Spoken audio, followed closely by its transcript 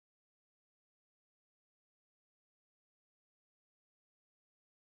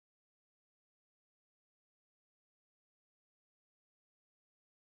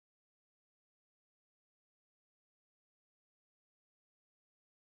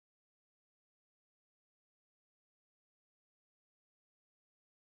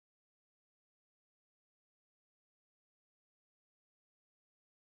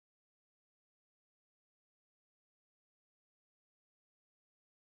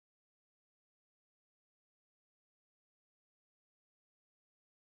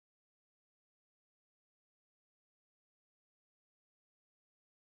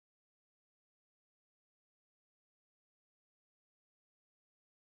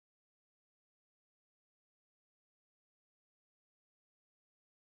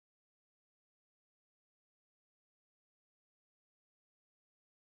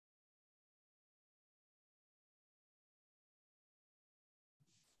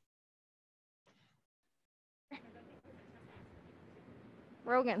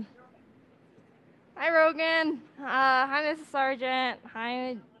Rogan. Hi, Rogan. Hi, Mrs. Sargent.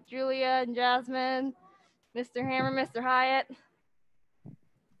 Hi, Julia and Jasmine. Mr. Hammer, Mr. Hyatt.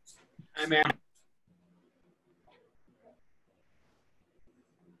 Hi, ma'am.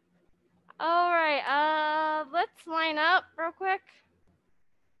 All right. Let's line up real quick.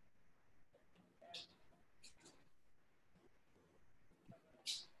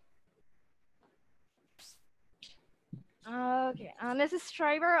 Okay. Mrs.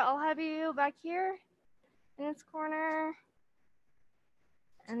 Schreiber, I'll have you back here in this corner.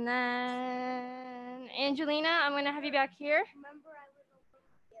 And then Angelina, I'm gonna have you back here. Remember, I was over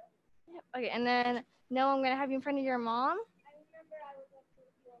you. Yep. Okay. And then no, I'm gonna have you in front of your mom.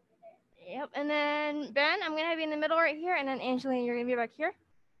 Yep, and then Ben, I'm gonna have you in the middle right here, and then Angelina, you're gonna be back here.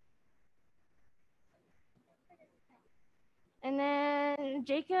 And then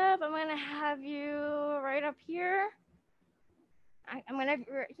Jacob, I'm gonna have you right up here. I'm gonna have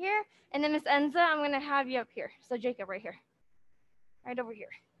you right here, and then Miss Enza, I'm gonna have you up here. So Jacob, right here, right over here.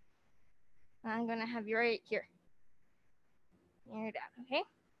 I'm gonna have you right here. Near that, okay?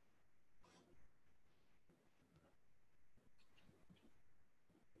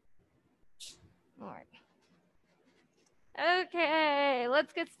 All right. Okay,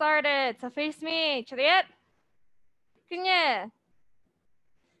 let's get started. So face me, Juliet. Kunya.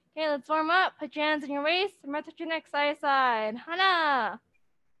 Okay, let's warm up. Put your hands in your waist. Remember to your neck side to side. Hana.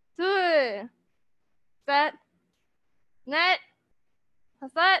 Two. Set. Net.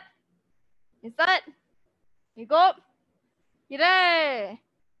 Set. Set. Go. Yire.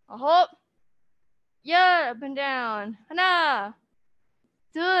 A hop. Yeah, up and down. Hana.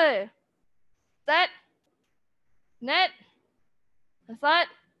 Two. Set. Net. Set.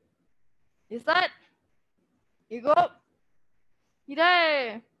 Set. Go.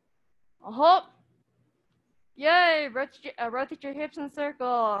 Yire. A hop. Yay. Rotate your hips in a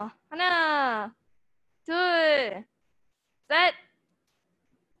circle. Hana. Two. Set.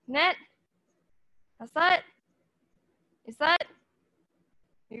 Net. Set. Set.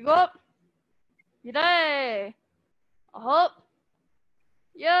 Go. Yire. A hop.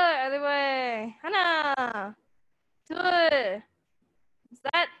 Yeah, other way. Hana. Two.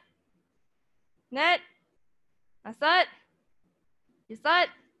 Set. Net. Set. Set.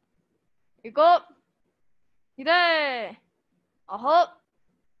 Go. Yire. A hop.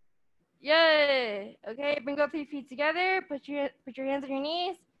 Yay. Okay, bring both your feet together. Put your hands on your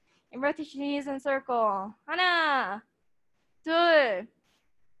knees and rotate your knees in a circle. Hana. Two.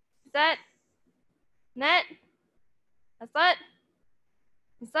 Set. Net. Set.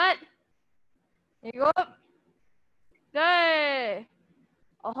 Set. Go. Yay.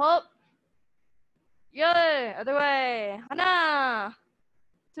 A hop. Yay. Other way. Hana.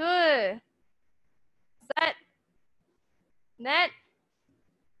 Two. Set. Net.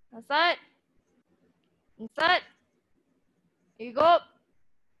 Set. Set. Go.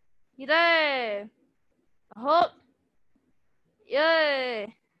 Yay. A hop.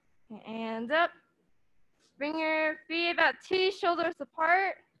 Yay. And up. Bring your feet about 2 shoulders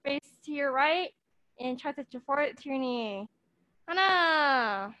apart. Face to your right. And try to touch your forehead to your knee.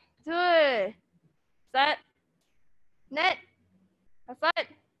 Hana. Two. Set. Net. Set.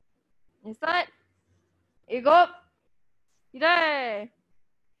 Set. Go. Yay.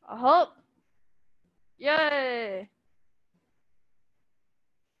 A hop. Yay.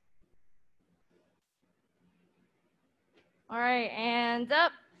 All right, and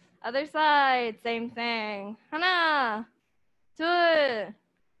up. Other side, same thing. Hana. Two.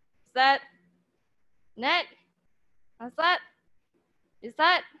 Set. Net. Set.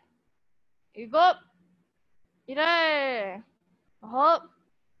 Set. Go. Yay. A hop.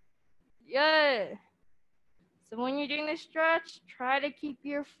 Yay. So when you're doing this stretch, try to keep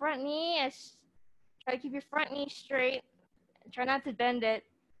your front knee straight. Try not to bend it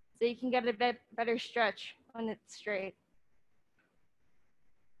so you can get a better stretch when it's straight.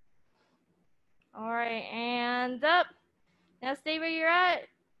 All right, and up. Now stay where you're at.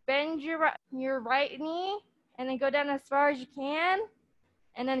 Bend your right knee and then go down as far as you can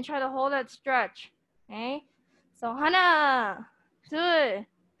and then try to hold that stretch. Okay? So hana, two,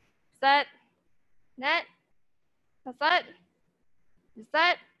 set, net, set,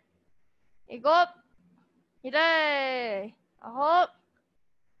 set, go, yay, a hop,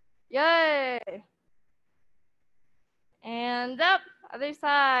 yay. And up, other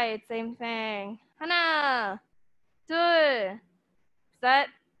side, same thing. Hana, two, set,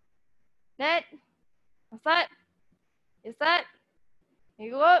 net, set, set,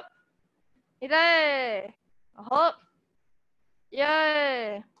 go, yay, a hop,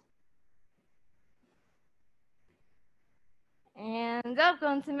 yay. And up. up,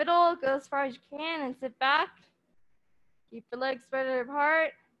 go into the middle, go as far as you can, and sit back. Keep your legs spread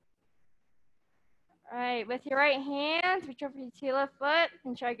apart. All right, with your right hand, reach over to your left foot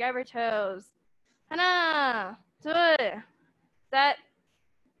and try to grab your toes. Hana, 둘, 셋,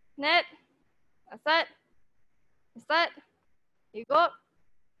 넷, 다섯, 여섯, 일곱,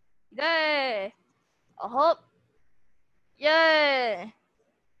 여덟, 아홉, 열.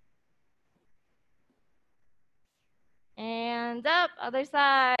 And up, other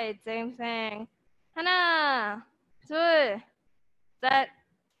side, same thing. 하나, 둘, 셋,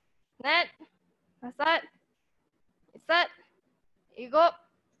 넷, 다섯, 여섯, 일곱,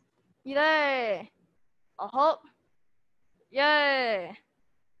 여덟, 아홉, 열.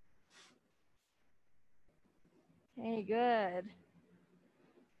 Okay, good.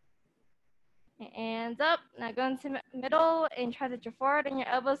 And up. Now go into middle and try to draw forward and your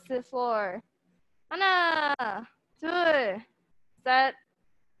elbows to the floor. 하나, 둘, 셋,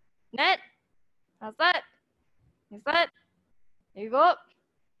 넷, 다섯, 여섯, 일곱,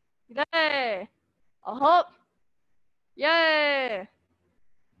 여덟, 아홉, 열.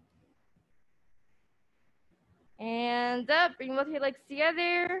 And up. Bring both your legs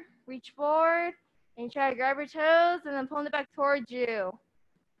together. Reach forward and try to grab your toes and then pull it back towards you.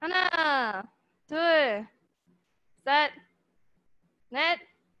 하나, 둘, 셋, 넷,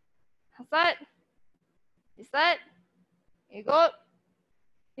 다섯, 여섯, 일곱,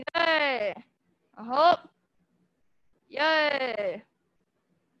 여덟, 아홉, 열.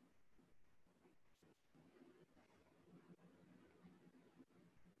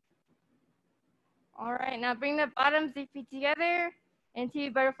 All right, now bring the bottoms of your feet together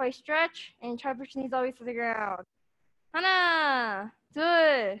into butterfly stretch and try to push your knees always to the ground. 하나,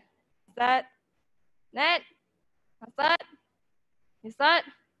 둘, 셋, 넷, 다섯, 여섯,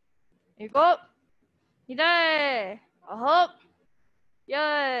 일곱, 여덟, 아홉,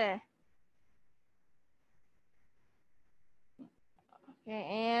 열. Okay,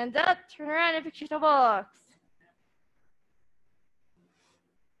 and up, turn around and fix your toe box.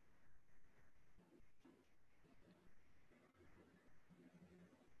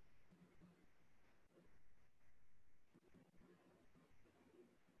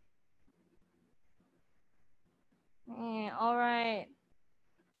 All right.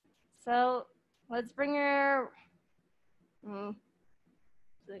 So let's bring your.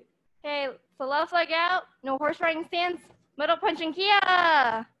 Okay, so left leg out, no horse riding stance, middle punch and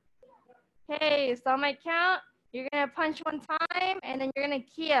kia. Okay, so on my count, you're gonna punch one time and then you're gonna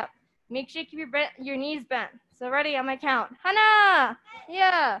kia. Make sure you keep your knees bent. So ready on my count. 하나,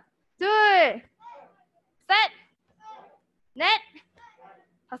 yeah, 둘, 셋, 넷,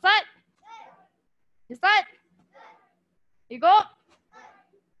 다섯, 여섯, 일곱,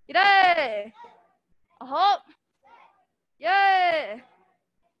 여덟, 아홉, 열.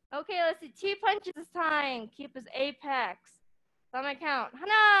 Okay, let's do 2 punches this time. Keep his apex. So on my count.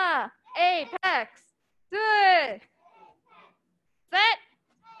 하나, apex. 둘, 셋,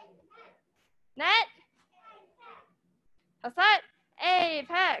 넷, 다섯,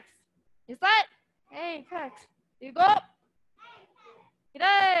 apex. 여섯, apex. 일곱,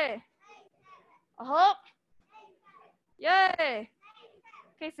 여덟, 아홉, 열.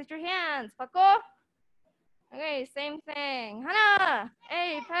 Okay, set your hands. 바꿔. Okay, same thing. 하나,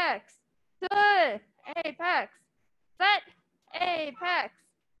 apex. 둘, apex. 셋, apex.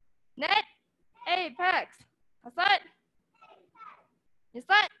 넷, apex. 다섯,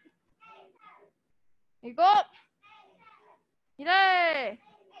 여섯, 일곱, 여덟,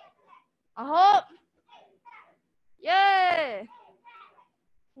 아홉, 열.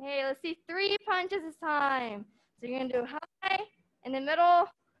 Okay, let's see 3 punches this time. So you're gonna do high, in the middle,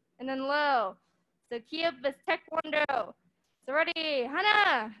 and then low. So key up is Taekwondo. So ready,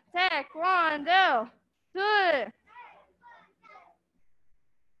 하나, Taekwondo. 둘,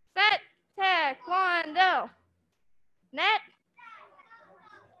 셋, Taekwondo. 넷,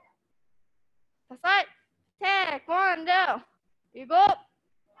 다섯, Taekwondo. 일곱,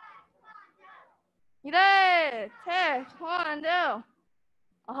 여덟, Taekwondo.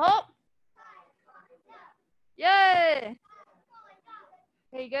 아홉, 열.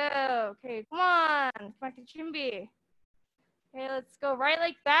 There you go. Okay, come on. Come back to 준비. Okay, let's go right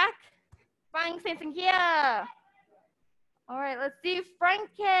leg back. Sparring stance and kia. All right, let's do front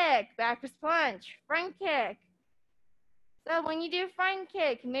kick. Back fist punch. Front kick. So when you do front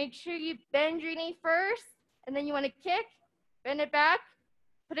kick, make sure you bend your knee first, and then you want to kick, bend it back,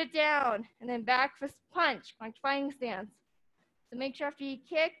 put it down, and then back fist punch, like fighting stance. So make sure after you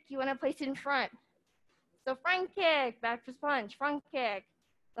kick, you want to place it in front. So front kick, back fist punch, front kick.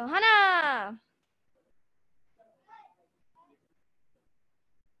 So 하나,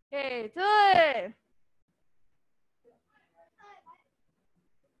 Okay, good.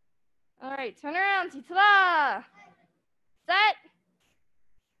 All right, turn around, Titula. Set.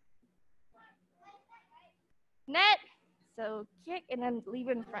 Net. So kick and then leave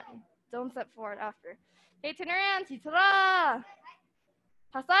in front. Don't step forward after. Okay, turn around, Titula.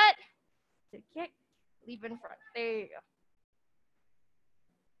 Pasat. So kick, leave in front. There you go.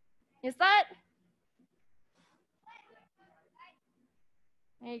 Is that?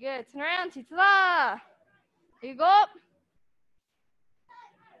 Very good. Turn around, Titula. There you go.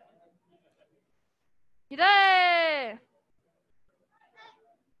 Hide.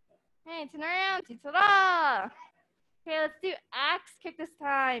 Hey, turn around, Titula. Okay, let's do axe kick this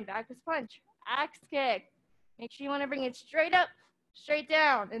time. Backwards punch. Axe kick. Make sure you want to bring it straight up, straight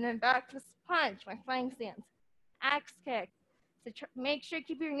down, and then backwards punch, my flying stance. Axe kick. So make sure you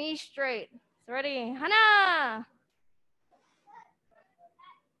keep your knees straight. So ready, Hana.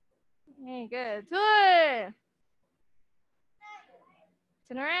 Okay, good. Good.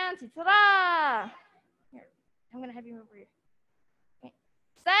 Turn around, Titula. Here, I'm gonna have you over here. Okay.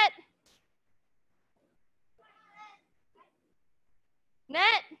 Set.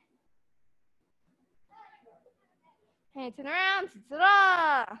 Net. Hey, turn around,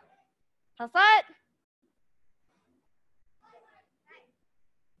 Titula. Hasat.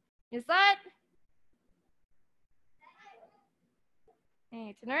 Yasat.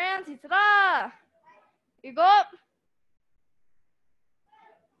 Hey, turn around, Titula. You go up.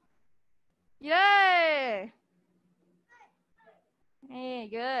 Yay. Hey,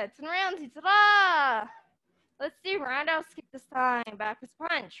 good. Turn around, Titula. Let's do roundhouse kick this time. Backwards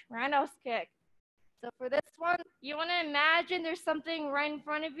punch. Roundhouse kick. So for this one, you want to imagine there's something right in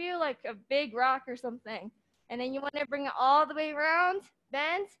front of you, like a big rock or something. And then you want to bring it all the way around,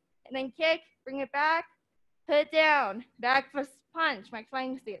 bend, and then kick, bring it back, put it down, backwards punch, my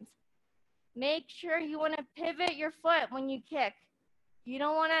flying stance. Make sure you want to pivot your foot when you kick. You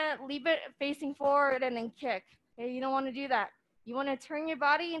don't want to leave it facing forward and then kick. Okay, you don't want to do that. You want to turn your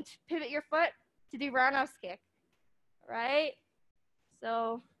body and pivot your foot to do roundhouse kick. All right?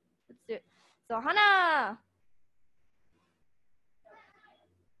 So let's do it. So Hana.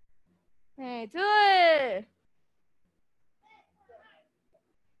 Hey, do it.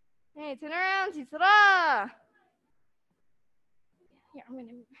 Hey, turn around, Chisora. Here, I'm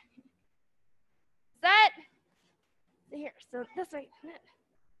gonna move. Set. So here, so this way.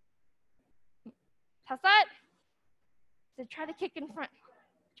 Tasat. So try to kick in front.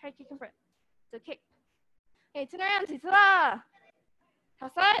 Try to kick in front. So kick. Hey, turn around, Chisora.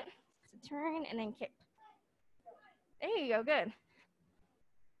 Tasat. So turn and then kick. There you go, good.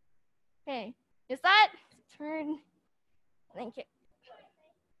 Okay, is that? So turn and then kick.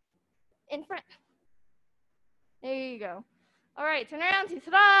 In front. There you go. All right, turn around,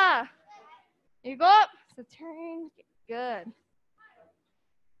 Chisora. You go up. So turn. Good.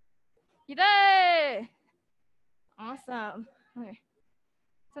 Yay! Awesome. Okay.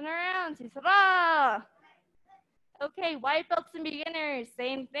 Turn around, Chisora. Okay, white belts and beginners,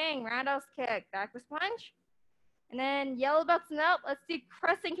 same thing. Roundhouse kick, backwards punch. And then yellow belts and up. Let's do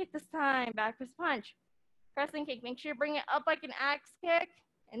crescent kick this time. Backwards punch. Crescent kick. Make sure you bring it up like an axe kick,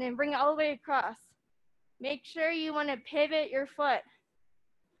 and then bring it all the way across. Make sure you want to pivot your foot.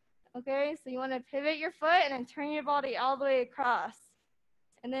 Okay, so you want to pivot your foot and then turn your body all the way across.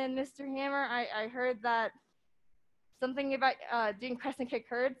 And then Mr. Hammer, I heard that something about doing crescent kick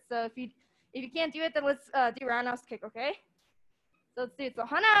hurts. So if you can't do it, then let's do roundhouse kick, okay? So let's do it. So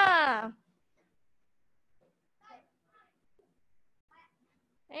Hana.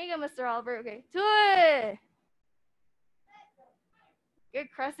 There you go, Mr. Oliver. Okay, do it.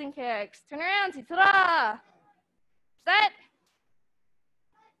 Good crescent kicks. Turn around, Titura. Set.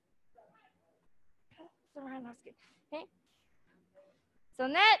 So roundhouse kick. Okay. So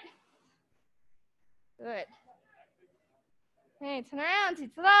net. Good. Okay, turn around,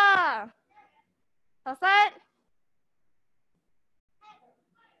 Titura. So set.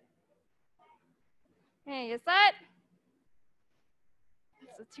 Okay, you set.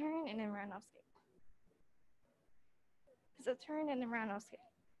 So turn and then roundhouse kick. So turn and then roundhouse kick.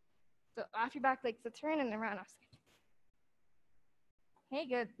 So off your back leg, so turn and then roundhouse kick. Hey,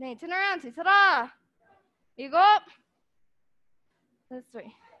 good. Hey, turn around, Titura. You go up. This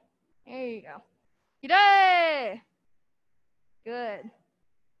way. There you go. Yay! Good.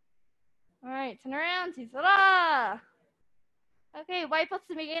 All right, turn around, Titura. Okay, white belts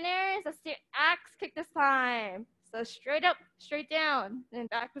to beginners. Let's do axe kick this time. So straight up, straight down, then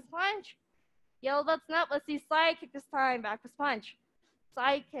backwards punch. Yellow belts and up. Let's do slide kick this time. Backwards punch.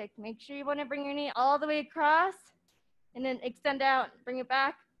 Side kick. Make sure you want to bring your knee all the way across, and then extend out. Bring it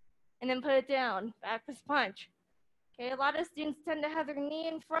back. and then put it down. Back fist punch. Okay, a lot of students tend to have their knee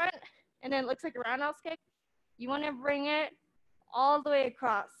in front, and then it looks like a roundhouse kick. You want to bring it all the way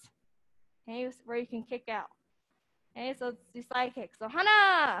across. Okay, where you can kick out. Okay, so let's do side kick. So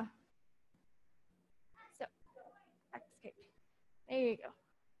hana. So back kick. There you go.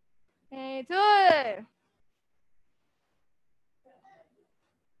 Okay, two.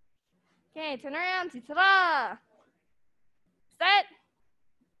 Okay, turn around, titara. Set.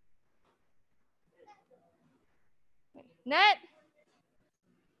 Net.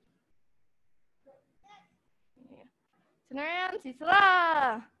 Turn around,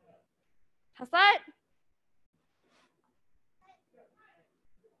 titara. Hasat.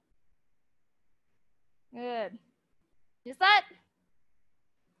 Good. Yasat.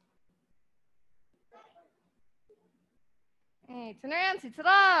 Okay, turn around,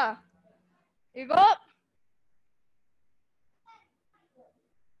 titara. You go up.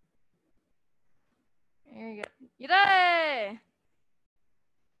 There you go. Yure.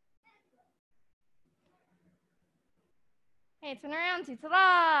 Hey, turn around,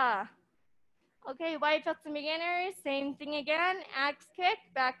 titara. Okay, white belts and beginners, same thing again. Axe kick,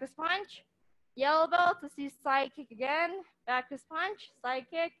 back fist punch. Yellow belt, let's do side kick again. Back fist punch, side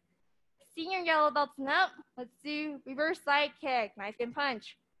kick. Senior yellow belts up. Let's do reverse side kick, knife and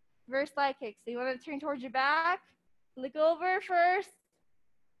punch. Reverse side kick. So you want to turn towards your back, look over first,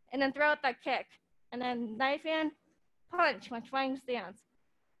 and then throw out that kick. And then knife hand, punch, my flying stance.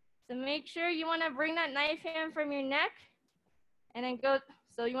 So make sure you want to bring that knife hand from your neck, and then go.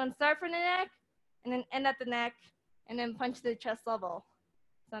 So you want to start from the neck, and then end at the neck, and then punch to the chest level.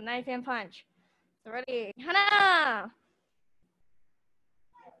 So knife hand punch. So ready, hana.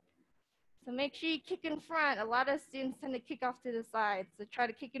 So make sure you kick in front. A lot of students tend to kick off to the side. So try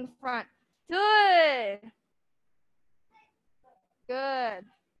to kick in front. Good. Good.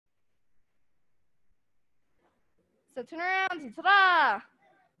 So turn around. Ta-da.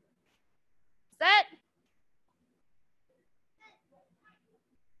 Set.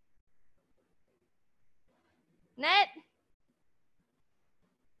 Net.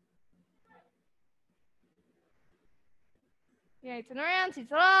 Yeah, turn around.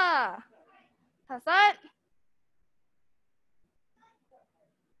 Ta-da. Ta-set.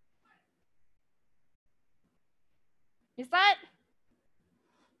 You set.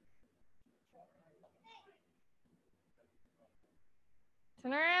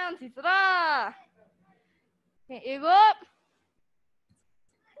 Turn around. Ta-da. Okay, you go up.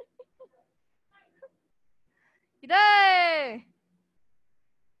 Yay.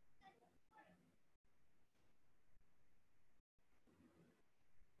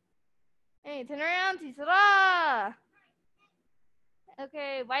 Hey, turn around. Ta-da.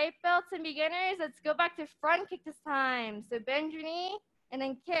 Okay, white belts and beginners, let's go back to front kick this time. So bend your knee and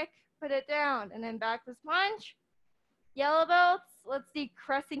then kick, put it down, and then backwards punch. Yellow belts, let's do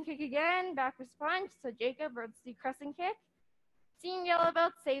crescent kick again, backwards punch. So Jacob, let's do crescent kick. Senior yellow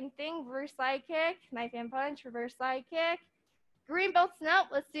belt, same thing, reverse side kick, knife hand punch, reverse side kick. Green belts, nope,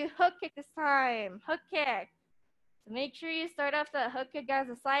 let's do hook kick this time, hook kick. So make sure you start off the hook kick as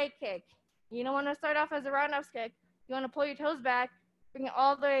a side kick. You don't want to start off as a roundhouse kick. You want to pull your toes back, bring it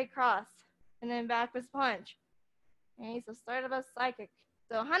all the way across, and then backwards punch. Okay, so start off as side kick.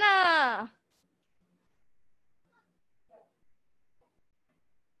 So hana.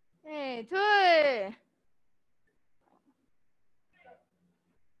 Hey, two.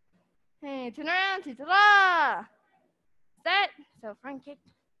 Hey, turn around, ta-da. Set. So front kick,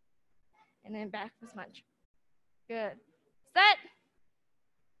 and then backwards punch. Good. Set.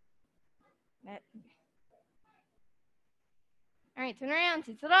 Net. All right, turn around,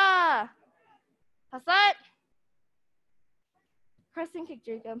 ta-da. Set. Crescent kick,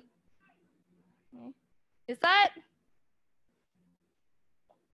 Jacob. Okay. Is that?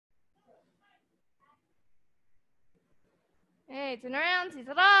 Hey, turn around,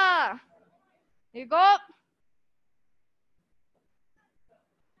 ta-da. You go up.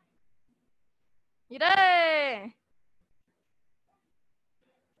 Yay.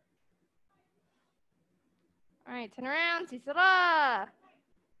 All right, turn around, ta-da.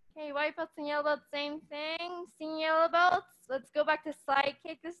 Okay, white belts and yellow belts, same thing. Senior yellow belts, let's go back to side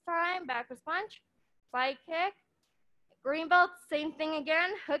kick this time. Backwards punch, side kick. Green belts, same thing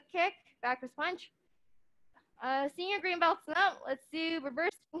again. Hook kick, backwards punch. Senior green belts, no, let's do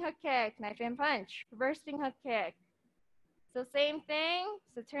reverse swing hook kick, knife and punch. Reverse swing hook kick. So same thing.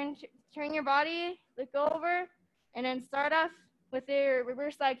 So turn your body, look over, and then start off with your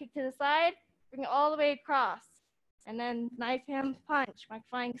reverse side kick to the side. Bring it all the way across. And then knife hand punch, my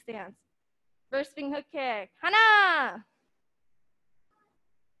flying stance. Reverse swing hook kick. Hana!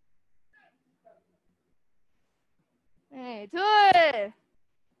 Hey, 둘.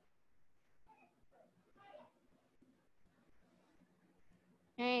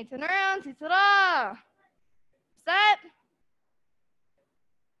 Hey, turn around, 뒤돌아. 셋.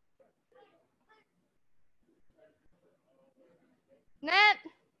 넷.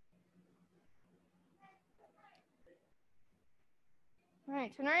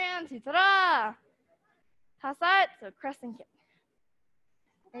 Alright, turn around, 뒤돌아. 다섯. So crescent kick.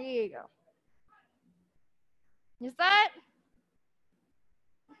 There you go. 여섯.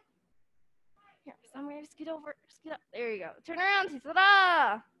 Here, somewhere, scoot over, scoot up. There you go. Turn around,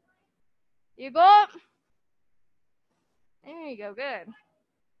 뒤돌아. 일곱. There you go, good.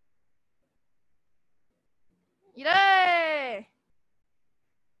 여덟.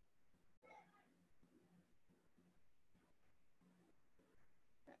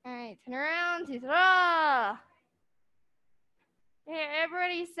 Alright, turn around, 뒤돌아. Hey,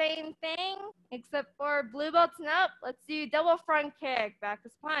 everybody, same thing, except for blue belts and up. Let's do double front kick, back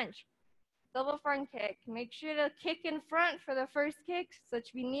fist punch. Double front kick. Make sure to kick in front for the first kick, so it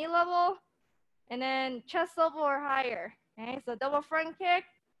should be knee level, and then chest level or higher. Okay, so double front kick,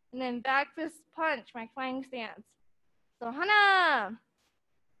 and then back fist punch, my flying stance. So 하나.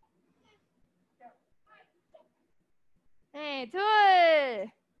 Hey,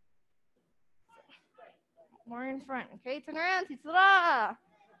 둘. More in front. Okay, turn around, 뒤돌아.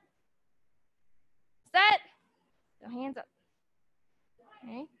 Set. So hands up.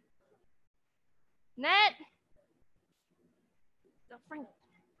 Okay. Net. So front.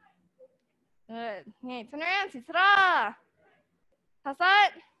 Good. Okay, turn around, 뒤돌아.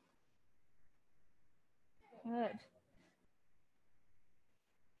 다섯. Good.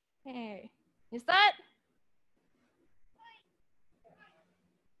 Okay. 여섯.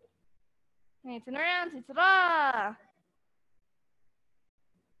 Okay, turn around, 뒤돌아.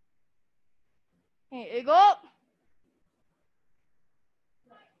 Okay, 일곱.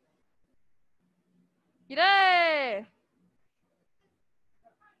 여덟.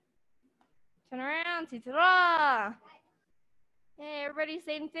 Turn around, 뒤돌아. Hey, everybody,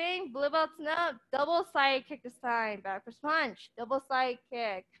 same thing. Blue belts up. Double side kick this time. Backwards punch. Double side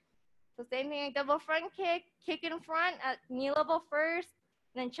kick. So same thing like double front kick. Kick in front at knee level first.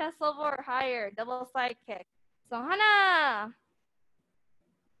 And then chest level or higher. Double side kick. So 하나.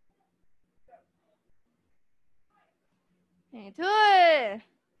 Hey, 둘.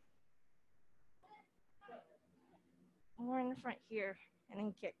 More in the front here. And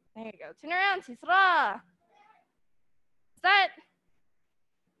then kick. There you go. Turn around, 뒤돌아. Set.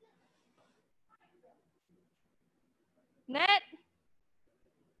 Net.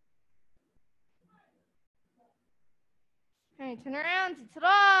 Hey, turn around,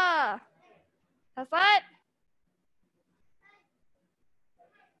 뒤돌아. 다섯.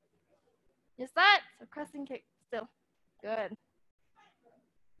 여섯. So crescent kick still. Good.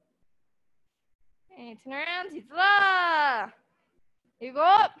 Hey, turn around, 뒤돌아.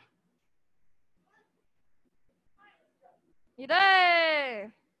 일곱.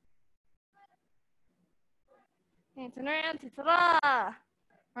 여덟. Hey, turn around, 뒤돌아.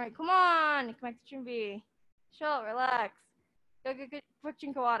 Alright, come on. Come back to 준비. Chill, relax. Go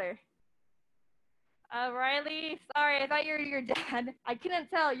drink water. Riley, sorry, I thought you were your dad. I couldn't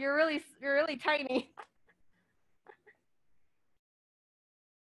tell. You're really tiny.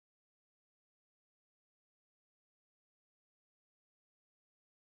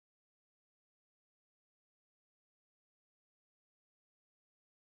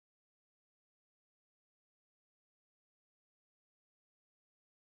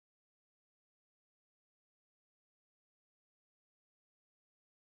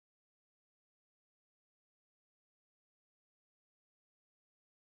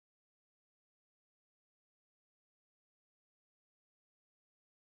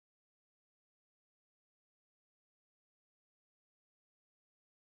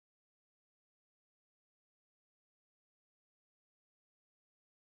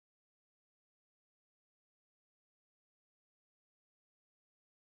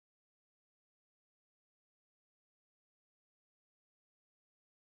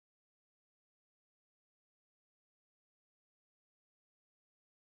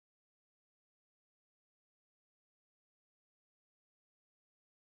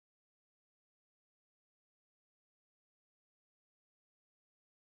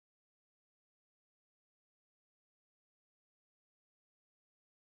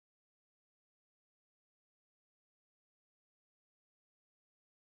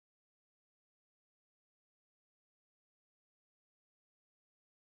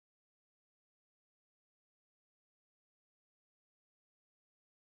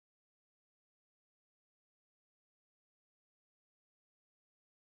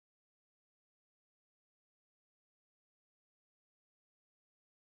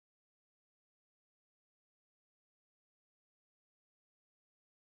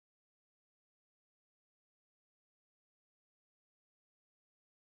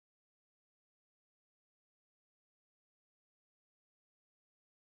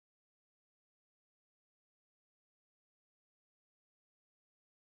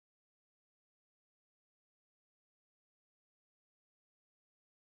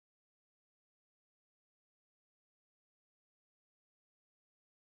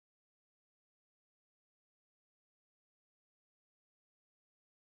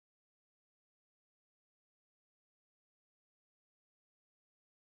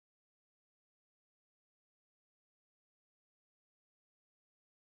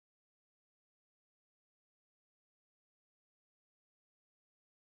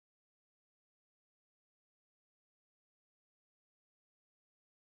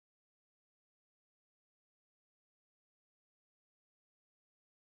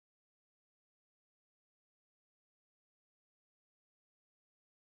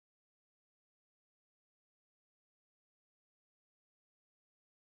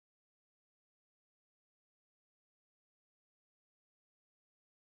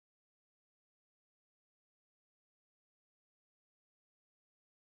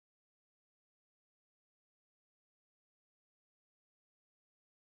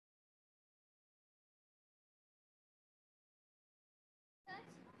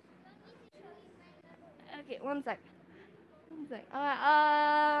 Okay, one sec. One sec.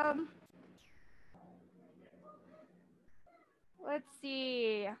 Let's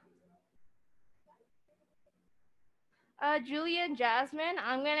see. Julia and Jasmine,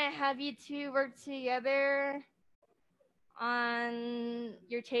 I'm gonna have you two work together on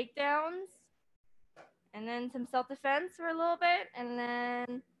your takedowns, and then some self-defense for a little bit, and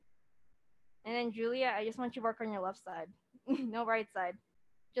then Julia, I just want you to work on your left side, no right side,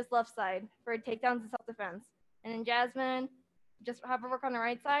 just left side for takedowns and self-defense. And then Jasmine, just have her work on the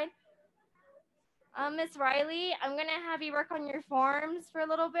right side. Miss Riley, I'm gonna have you work on your forms for a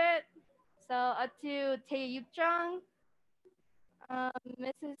little bit. So up to Taeyukjung,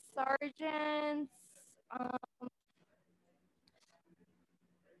 Mrs. Sargent.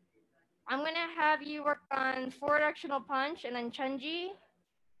 I'm gonna have you work on forward directional punch and then Chunji.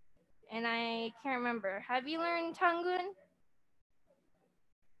 And I can't remember. Have you learned Tangun?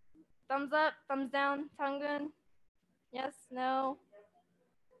 Thumbs up, thumbs down, Tangun. Yes, no.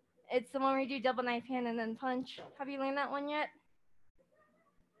 It's the one where you do double knife hand and then punch. Have you learned that one yet?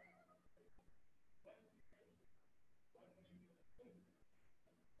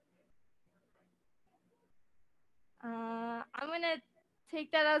 I'm gonna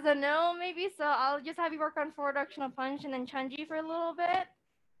take that as a no, maybe. So I'll just have you work on forward directional punch and then Chunji for a little bit.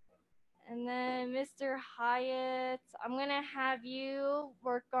 And then Mr. Hyatt, I'm gonna have you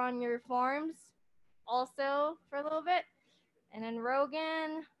work on your forms also for a little bit. And then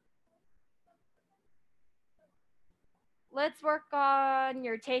Rogan, let's work on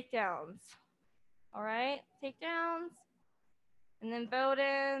your takedowns. All right, takedowns. And then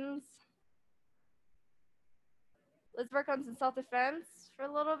Bowden's. Let's work on some self-defense for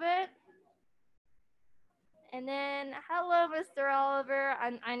a little bit. And then, hello, Mr. Oliver.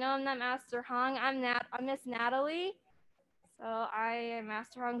 I know I'm not Master Hong. I'm Miss Natalie. So I am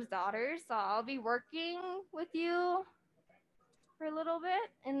Master Hong's daughter. So I'll be working with you for a little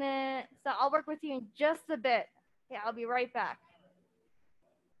bit. And then, so I'll work with you in just a bit. Okay, I'll be right back.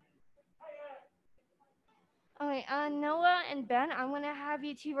 Okay, Noah and Ben, I'm gonna have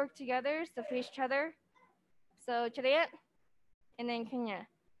you two work together, so face each other. So Chariot, and then Kenya.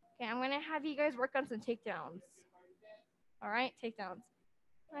 Okay, I'm gonna have you guys work on some takedowns. All right, takedowns.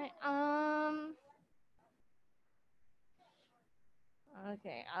 All right,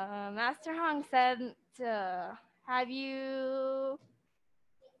 okay, Master Hong said to have you,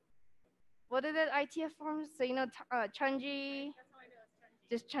 what are the ITF forms? So you know, Chunji,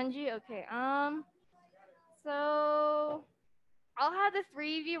 just Chunji, okay. So I'll have the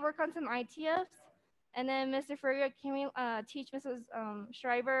three of you work on some ITFs. And then Mr. Furrier, can we teach Mrs.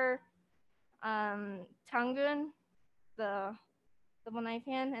 Schreiber Tangun, the double knife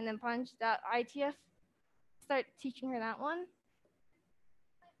hand, and then punch that ITF? Start teaching her that one.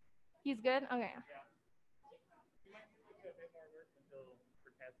 He's good? Okay.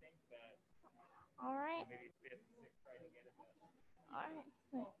 All right.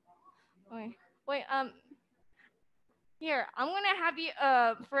 All right. Wait, here, I'm gonna have you,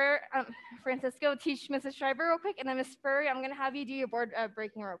 Francisco teach Mrs. Schreiber real quick, and then Miss Furry, I'm gonna have you do your board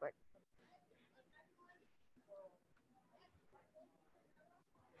breaking real quick.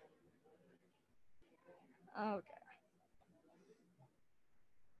 Okay.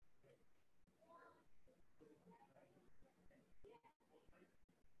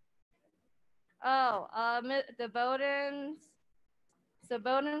 Oh, the Bowdens. So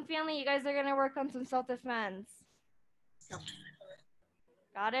Bowden family, you guys are gonna work on some self-defense.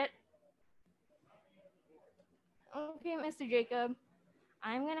 Got it? Okay, Mr. Jacob.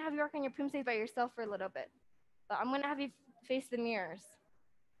 I'm gonna have you work on your Poomsae by yourself for a little bit. But I'm gonna have you face the mirrors.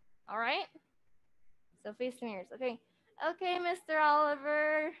 All right? So face the mirrors. Okay. Okay, Mr.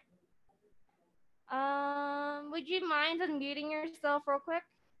 Oliver. Would you mind unmuting yourself real quick?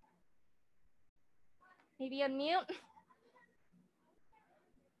 Maybe unmute.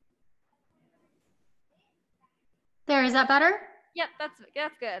 There, is that better? Yep,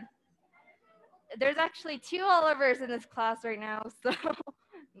 that's good. There's actually two Olivers in this class right now, so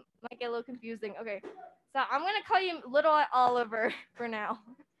might get a little confusing. Okay, so I'm gonna call you Little Oliver for now,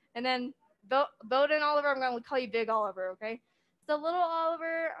 and then Bowden Oliver, I'm gonna call you Big Oliver. Okay, so Little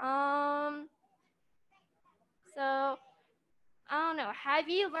Oliver. So I don't know. Have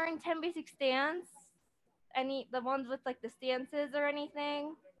you learned 10 basic stance? The ones with like the stances or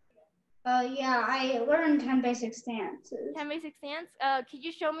anything? Yeah, I learned 10 basic stances. 10 basic stance. Could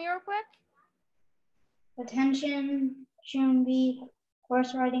you show me real quick? Attention, Shumbi,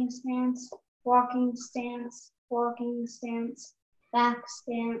 horse riding stance, walking stance, back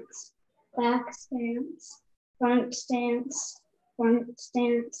stance, back stance, front stance,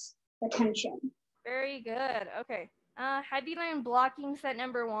 attention. Very good. Okay. Have you learned blocking set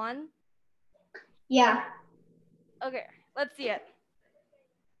number 1? Yeah. Okay, let's see it.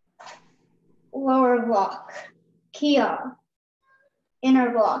 Lower block. Kia.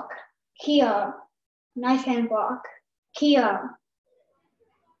 Inner block. Kia. Knife hand block. Kia.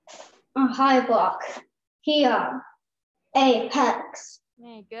 High block. Kia. Apex.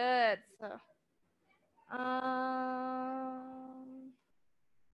 Okay, good. So,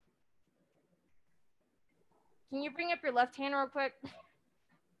 can you bring up your left hand real quick?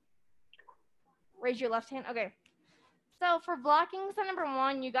 Raise your left hand. Okay. So for blocking set number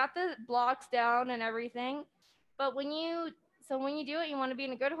 1, you got the blocks down and everything, but when you do it, you want to be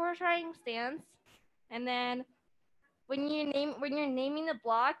in a good horse riding stance, and then when you're naming the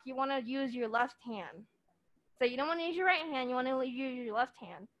block, you want to use your left hand. So you don't want to use your right hand, you want to use your left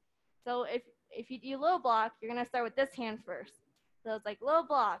hand. So if you do low block, you're gonna start with this hand first. So it's like low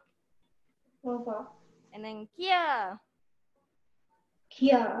block, Low block. and then kia,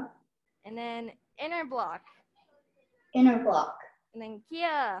 Kia. and then inner block, Inner block. and then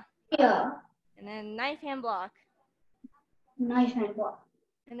kia, Kia. and then knife hand block, Knife hand block.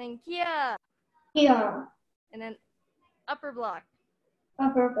 and then kia, Kia. and then upper block,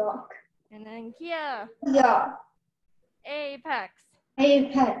 Upper block. and then kia, Kia. apex.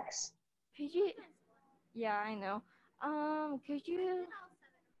 Apex. Could you? Yeah, I know. Could you?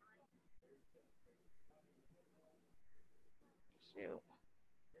 Shoot.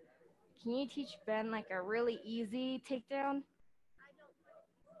 Can you teach Ben like a really easy takedown?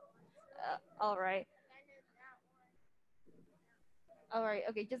 All right. All right.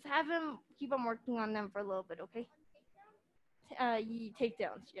 Okay. Just have him keep on working on them for a little bit. Okay.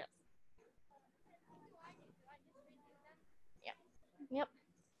 Takedowns. Yes. Yep. Yep.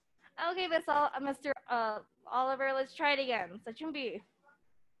 Okay, that's all, Mr. Oliver. Let's try it again. So Chumbi.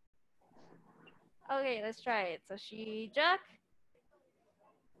 Okay, let's try it. So she juck.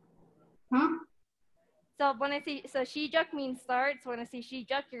 Huh? So when I say she juck means start. So when I say she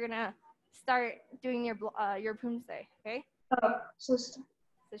juck, you're gonna start doing your Poomsae. Okay. Oh, so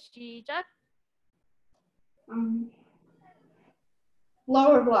she juck.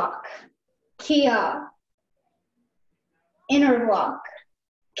 lower block. Kia. Inner block.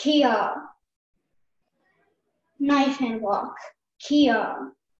 Kia. Knife hand block.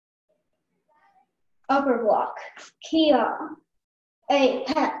 Kia. Upper block. Kia.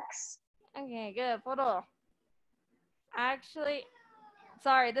 Apex. Okay, good. Photo. Actually,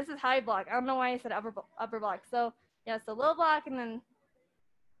 sorry, this is high block. I don't know why I said upper block. So yeah, so low block and then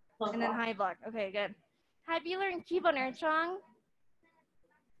high block. Okay, good. Have you learned Kibon Erchong?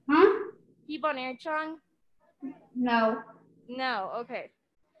 Huh? Kibon Erchong? No. No. Okay.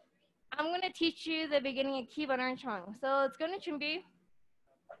 I'm gonna teach you the beginning of Kibon Erchong. So let's go to Chumbi.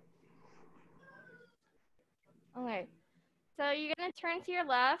 Okay. So you're gonna turn to your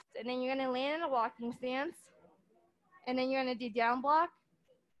left, and then you're gonna land in a walking stance, and then you're gonna do down block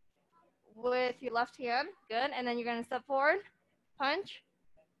with your left hand. Good. And then you're gonna step forward, punch.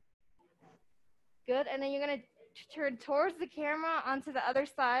 Good. And then you're gonna turn towards the camera onto the other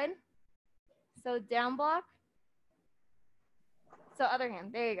side. So down block. So other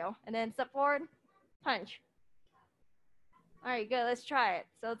hand. There you go. And then step forward, punch. All right, good. Let's try it.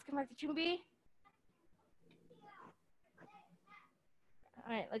 So let's come back to Chumbi.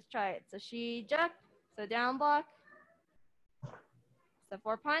 All right, let's try it. So she juck. So down block. Step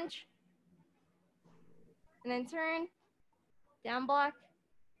forward, punch. And then turn. Down block.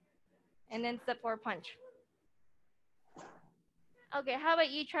 And then step forward, punch. Okay, how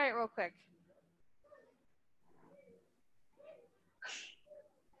about you try it real quick?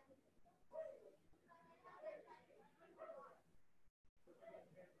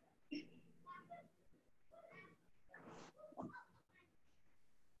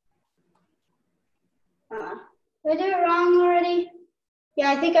 Did I do it wrong already?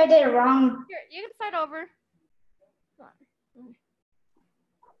 Yeah, I think I did it wrong. Here, you can start over.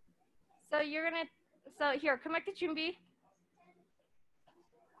 So you're gonna, so here, come back to Chumbi.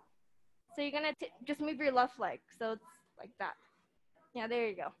 So you're gonna just move your left leg. So it's like that. Yeah, there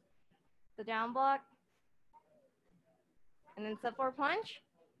you go. The down block. And then step forward punch.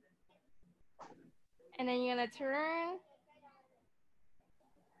 And then you're gonna turn.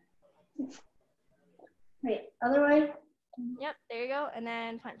 Wait, other way? Yep, there you go. And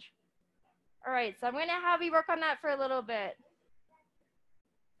then punch. All right, so I'm gonna have you work on that for a little bit.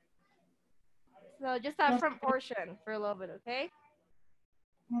 So just that front portion for a little bit, okay?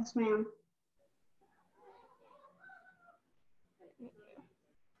 Yes, ma'am.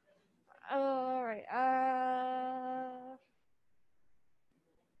 All right.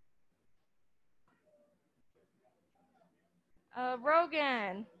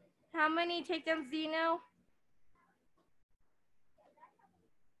 Rogan, how many takedowns do you know?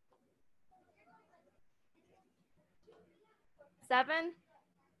 7?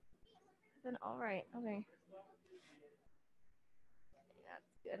 Then all right, okay.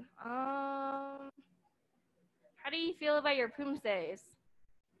 That's good. How do you feel about your Poomsaes?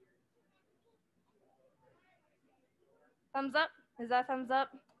 Thumbs up? Is that thumbs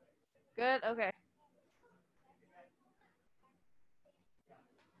up? Good, okay.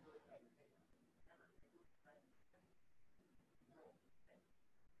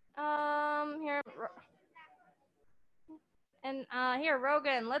 Here, and here,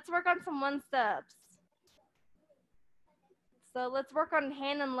 Rogan, let's work on some one steps. So let's work on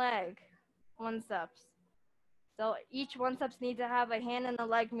hand and leg one steps. So each one steps need to have a hand and a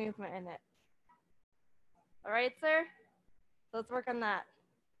leg movement in it. All right, sir? So let's work on that.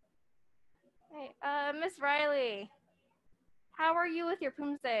 Hey, Miss Riley, how are you with your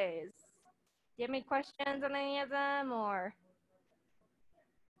Poomsaes? Do you have any questions on any of them, or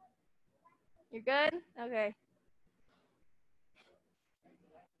you're good? Okay.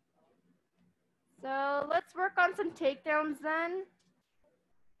 So let's work on some takedowns then.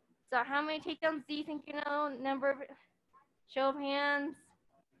 So how many takedowns do you think you know? Number of, show of hands.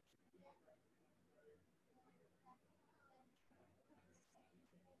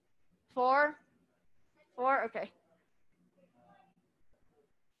 4? 4? Okay.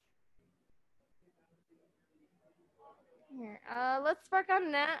 Here, let's work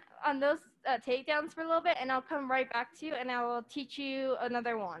on that, on those takedowns for a little bit, and I'll come right back to you, and I will teach you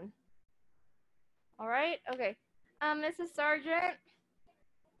another one. All right? Okay. Mrs. Sargent.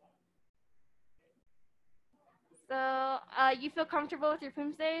 So, you feel comfortable with your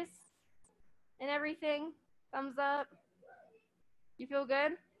Poomsaes and everything? Thumbs up. You feel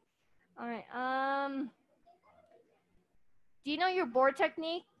good? All right. Do you know your board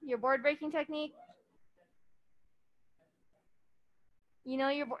technique? Your board breaking technique? You know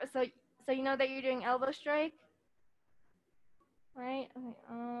your so you know that you're doing elbow strike, right?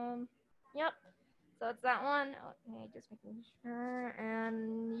 Okay. Yep. So it's that one. Okay, just making sure.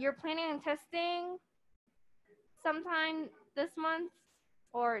 And you're planning on testing sometime this month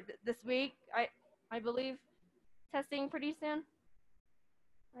or this week, I believe. Testing pretty soon,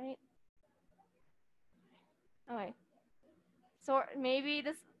 right? Okay. So maybe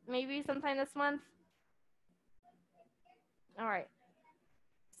sometime this month. All right.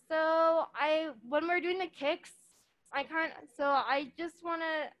 So when we're doing the kicks, I kind of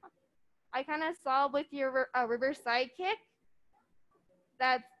saw with your reverse side kick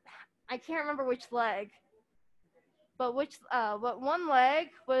that I can't remember which leg, but one leg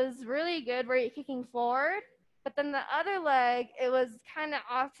was really good where you're kicking forward, but then the other leg it was kind of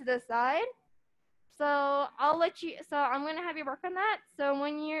off to the side. So I'm gonna have you work on that. So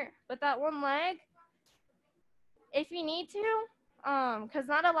when you're with that one leg, if you need to, because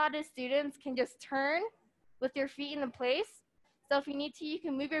not a lot of students can just turn with your feet in the place. So if you need to, you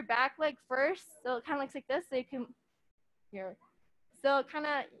can move your back leg first. So it kind of looks like this. So you can here. So kind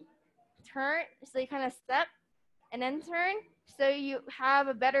of turn. So you kind of step and then turn. So you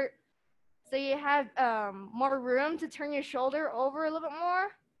have more room to turn your shoulder over a little bit more.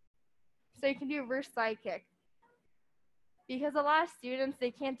 So you can do a reverse side kick. Because a lot of students, they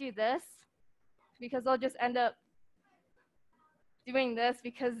can't do this because they'll just end up doing this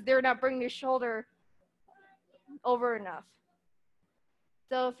because they're not bringing their shoulder over enough.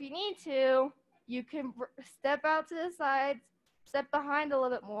 So if you need to, you can step out to the sides, step behind a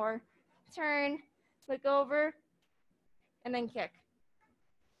little bit more, turn, look over, and then kick.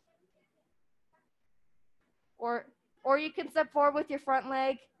 Or you can step forward with your front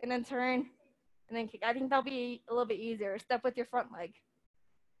leg and then turn and then kick. I think that'll be a little bit easier. Step with your front leg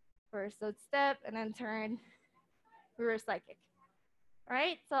first. So step and then turn, reverse side kick. All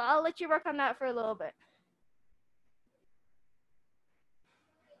right, so I'll let you work on that for a little bit.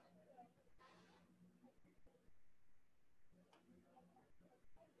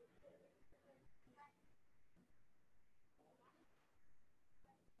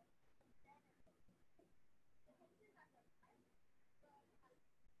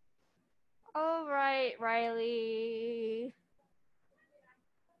 All right, Riley.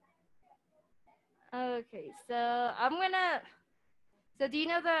 Okay, so do you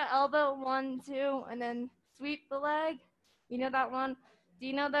know the elbow 1, 2, and then sweep the leg? You know that one? Do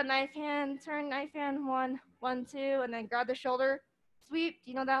you know the knife hand, turn knife hand 1, 1, 2, and then grab the shoulder, sweep?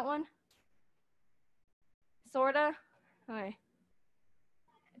 Do you know that one? Sorta? Okay.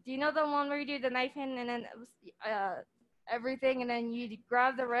 Do you know the one where you do the knife hand and then everything, and then you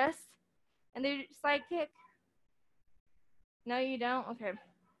grab the wrist and then side kick? No, you don't? Okay.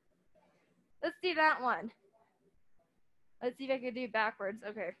 Let's do that one. Let's see if I can do it backwards.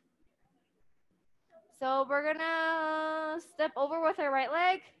 Okay. So we're gonna step over with our right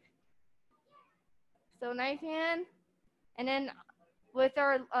leg. So knife hand. And then with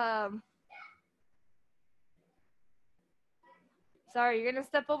our, sorry, you're gonna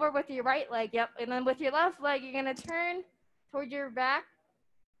step over with your right leg. Yep. And then with your left leg, you're gonna turn towards your back.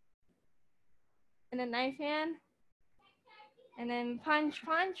 And then knife hand. And then punch,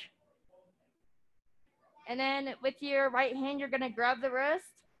 punch. And then with your right hand, you're gonna grab the wrist.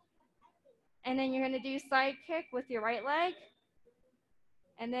 And then you're gonna do side kick with your right leg.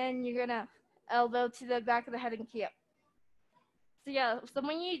 And then you're gonna elbow to the back of the head and key up. So yeah, so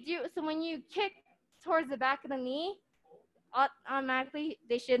when you kick towards the back of the knee, automatically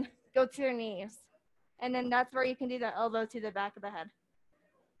they should go to their knees. And then that's where you can do the elbow to the back of the head.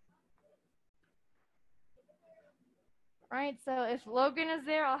 Right, so if Logan is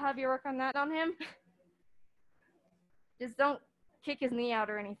there, I'll have you work on that on him. Just don't kick his knee out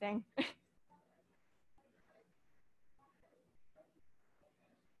or anything.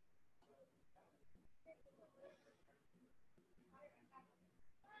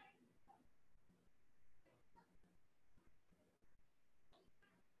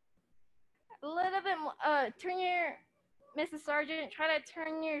 A little bit more, turn your, Mrs. Sergeant, try to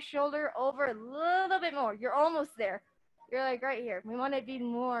turn your shoulder over a little bit more. You're almost there. You're like right here. We want to be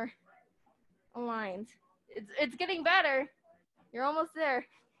more aligned. It's getting better. You're almost there.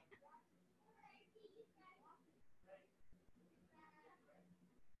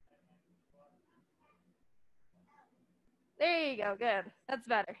 There you go. Good. That's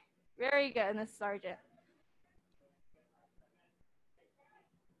better. Very good, Mrs. Sergeant.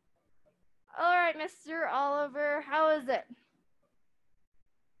 All right, Mr. Oliver, how is it?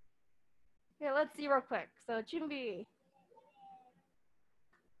 Okay, let's see real quick. So, Chimbi.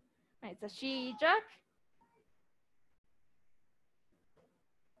 All right, so Shijak.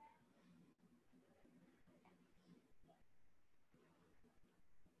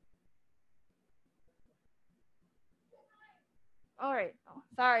 All right. Oh,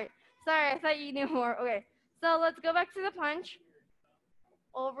 sorry. Sorry, I thought you knew more. Okay, so let's go back to the punch.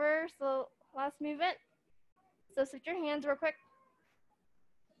 Over, so last movement. So switch your hands real quick.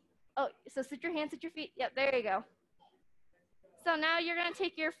 Oh, so switch your hands at your feet. Yep, there you go. So now you're gonna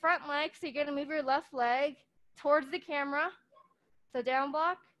take your front leg, so you're gonna move your left leg towards the camera. So down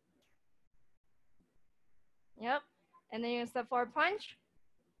block. Yep. And then you're gonna step forward punch.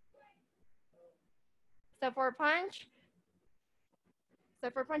 Step forward punch.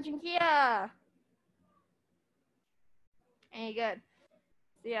 Step forward punch and Kia. And you're good.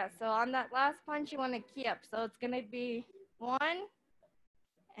 So yeah, so on that last punch, you want to key up. So it's gonna be 1,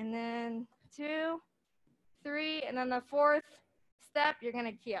 and then 2, 3, and then the 4th step, you're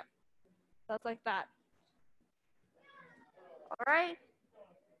gonna key up. So it's like that. All right.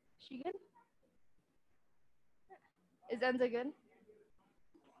 She good? Is Enza good?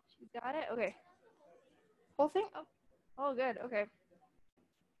 She's got it? Okay. Whole thing? Oh, good. Okay.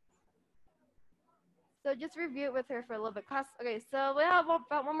 So just review it with her for a little bit. Okay, so we have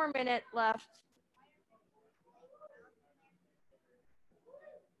about 1 more minute left.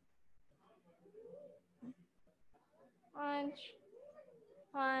 Punch,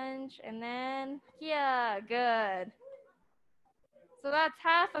 punch, and then yeah, good. So that's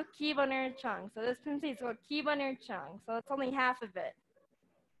half of Kiba Nerd Chung. So this Poomsae is called Kiba Nerd Chung. So it's only half of it.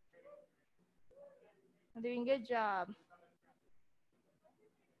 I'm doing a good job.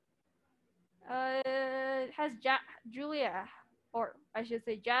 It has Julia, or I should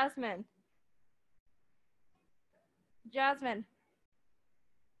say Jasmine. Jasmine,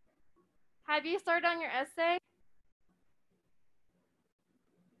 have you started on your essay?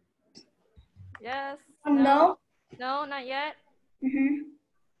 Yes. No. No, not yet. Mm-hmm.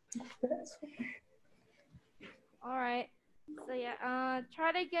 All right. So yeah,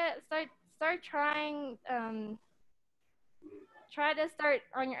 try to start trying. Try to start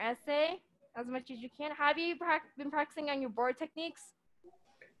on your essay as much as you can. Have you been practicing on your board techniques?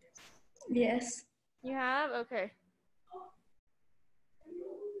 Yes. You have? Okay.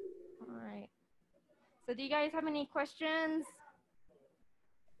 All right. So do you guys have any questions?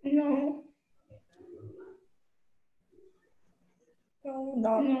 No.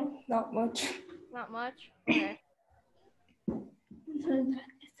 No, not much. Not much? Okay.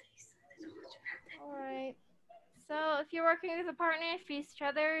 All right. So if you're working with a partner, face each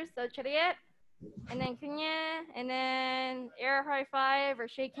other. So chariot, and then kunya, and then air high five or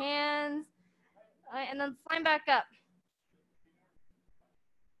shake hands, and then slime back up.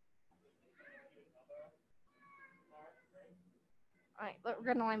 All right, look,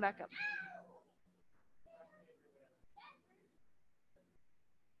 we're gonna line back up.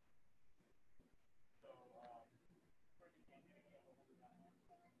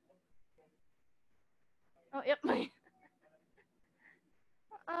 Oh, yep. All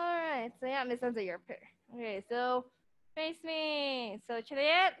right, so yeah, Miss Enzo, you're up here. Okay, so face me. So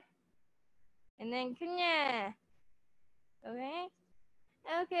Juliet, and then Kunya. Okay.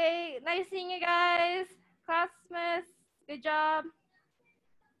 Okay, nice seeing you guys. Classmates, good job.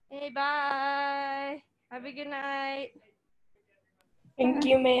 Hey, bye. Have a good night. Thank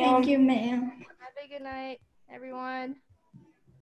you, ma'am. Thank you, ma'am. Have a good night, everyone.